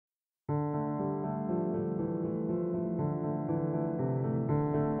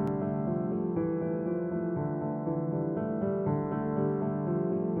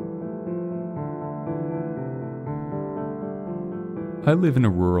I live in a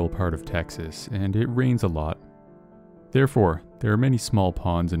rural part of Texas, and it rains a lot. Therefore, there are many small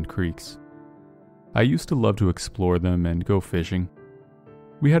ponds and creeks. I used to love to explore them and go fishing.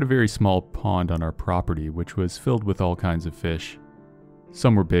 We had a very small pond on our property which was filled with all kinds of fish.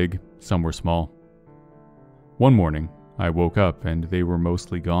 Some were big, some were small. One morning, I woke up and they were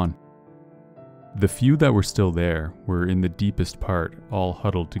mostly gone. The few that were still there were in the deepest part, all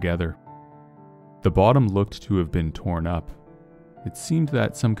huddled together. The bottom looked to have been torn up. It seemed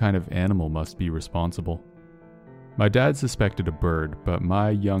that some kind of animal must be responsible. My dad suspected a bird, but my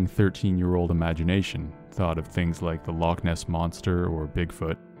young 13-year-old imagination thought of things like the Loch Ness Monster or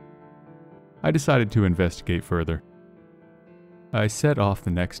Bigfoot. I decided to investigate further. I set off the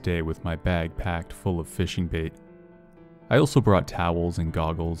next day with my bag packed full of fishing bait. I also brought towels and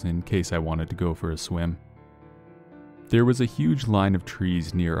goggles in case I wanted to go for a swim. There was a huge line of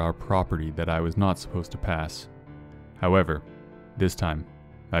trees near our property that I was not supposed to pass. However, this time,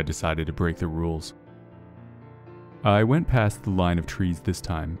 I decided to break the rules. I went past the line of trees this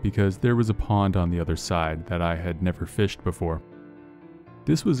time because there was a pond on the other side that I had never fished before.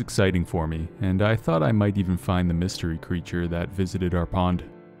 This was exciting for me, and I thought I might even find the mystery creature that visited our pond.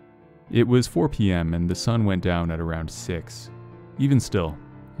 It was 4 p.m. and the sun went down at around 6. Even still,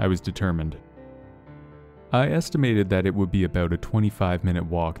 I was determined. I estimated that it would be about a 25-minute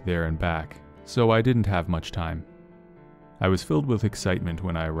walk there and back, so I didn't have much time. I was filled with excitement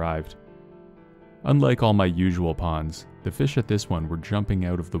when I arrived. Unlike all my usual ponds, the fish at this one were jumping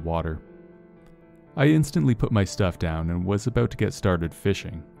out of the water. I instantly put my stuff down and was about to get started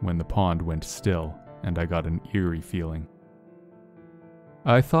fishing when the pond went still and I got an eerie feeling.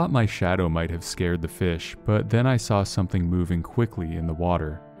 I thought my shadow might have scared the fish, but then I saw something moving quickly in the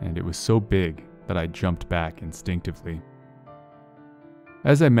water, and it was so big that I jumped back instinctively.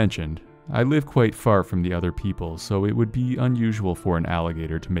 As I mentioned, I live quite far from the other people, so it would be unusual for an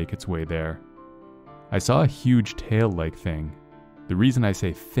alligator to make its way there. I saw a huge tail-like thing. The reason I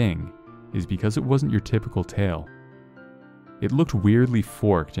say thing is because it wasn't your typical tail. It looked weirdly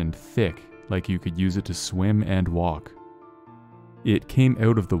forked and thick, like you could use it to swim and walk. It came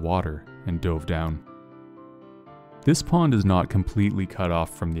out of the water and dove down. This pond is not completely cut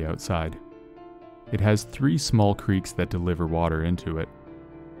off from the outside. It has 3 small creeks that deliver water into it,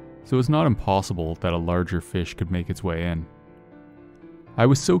 so it's not impossible that a larger fish could make its way in. I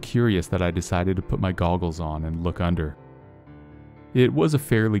was so curious that I decided to put my goggles on and look under. It was a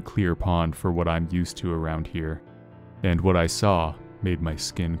fairly clear pond for what I'm used to around here, and what I saw made my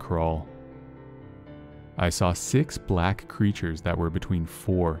skin crawl. I saw 6 black creatures that were between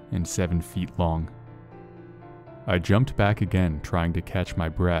 4 and 7 feet long. I jumped back again trying to catch my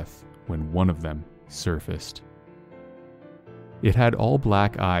breath when one of them surfaced. It had all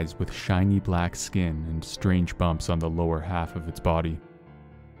black eyes with shiny black skin and strange bumps on the lower half of its body.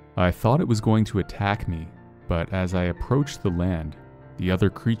 I thought it was going to attack me, but as I approached the land, the other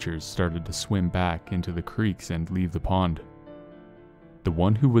creatures started to swim back into the creeks and leave the pond. The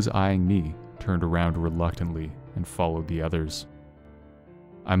one who was eyeing me turned around reluctantly and followed the others.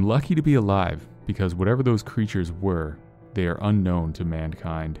 I'm lucky to be alive because whatever those creatures were, they are unknown to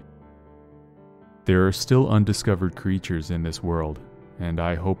mankind. There are still undiscovered creatures in this world, and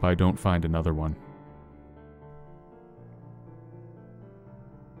I hope I don't find another one.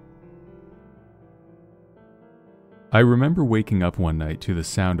 I remember waking up one night to the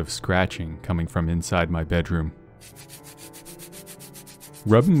sound of scratching coming from inside my bedroom.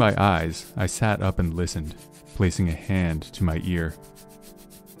 Rubbing my eyes, I sat up and listened, placing a hand to my ear.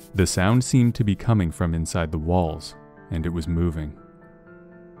 The sound seemed to be coming from inside the walls, and it was moving.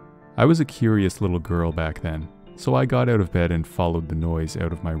 I was a curious little girl back then, so I got out of bed and followed the noise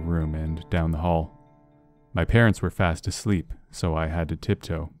out of my room and down the hall. My parents were fast asleep, so I had to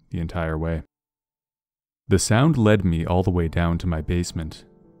tiptoe the entire way. The sound led me all the way down to my basement.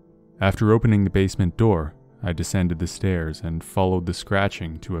 After opening the basement door, I descended the stairs and followed the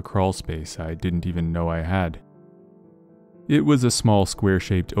scratching to a crawl space I didn't even know I had. It was a small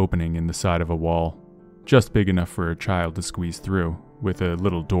square-shaped opening in the side of a wall, just big enough for a child to squeeze through, with a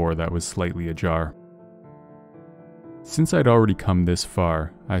little door that was slightly ajar. Since I'd already come this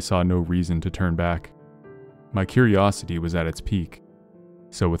far, I saw no reason to turn back. My curiosity was at its peak,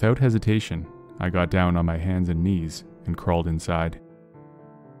 so without hesitation, I got down on my hands and knees and crawled inside.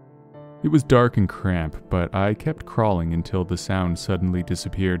 It was dark and cramped, but I kept crawling until the sound suddenly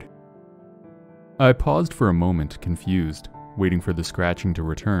disappeared. I paused for a moment, confused, waiting for the scratching to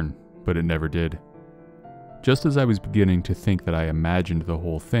return, but it never did. Just as I was beginning to think that I imagined the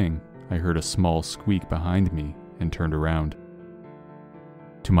whole thing, I heard a small squeak behind me and turned around.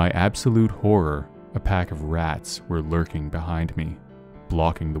 To my absolute horror, a pack of rats were lurking behind me,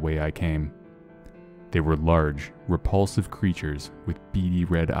 blocking the way I came. They were large, repulsive creatures with beady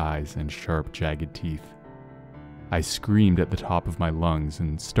red eyes and sharp, jagged teeth. I screamed at the top of my lungs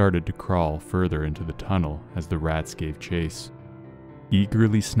and started to crawl further into the tunnel as the rats gave chase,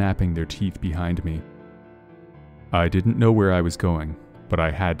 eagerly snapping their teeth behind me. I didn't know where I was going, but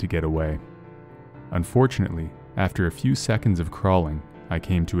I had to get away. Unfortunately, after a few seconds of crawling, I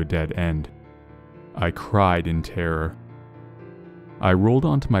came to a dead end. I cried in terror. I rolled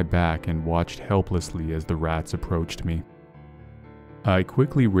onto my back and watched helplessly as the rats approached me. I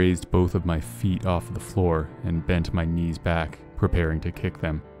quickly raised both of my feet off the floor and bent my knees back, preparing to kick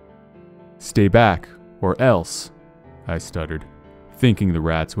them. "Stay back, or else," I stuttered, thinking the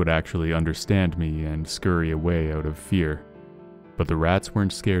rats would actually understand me and scurry away out of fear. But the rats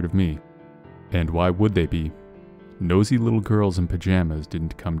weren't scared of me. And why would they be? Nosy little girls in pajamas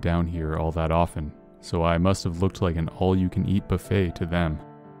didn't come down here all that often, so I must have looked like an all-you-can-eat buffet to them.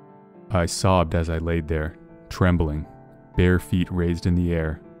 I sobbed as I laid there, trembling, bare feet raised in the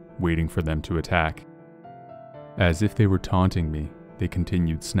air, waiting for them to attack. As if they were taunting me, they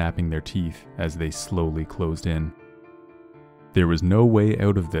continued snapping their teeth as they slowly closed in. There was no way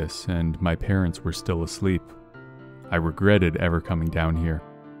out of this, and my parents were still asleep. I regretted ever coming down here.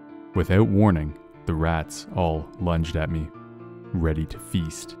 Without warning, the rats all lunged at me, ready to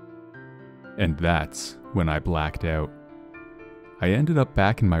feast. And that's when I blacked out. I ended up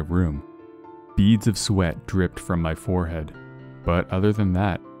back in my room. Beads of sweat dripped from my forehead, but other than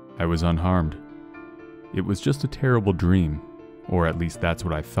that, I was unharmed. It was just a terrible dream, or at least that's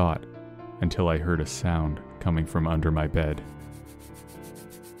what I thought, until I heard a sound coming from under my bed.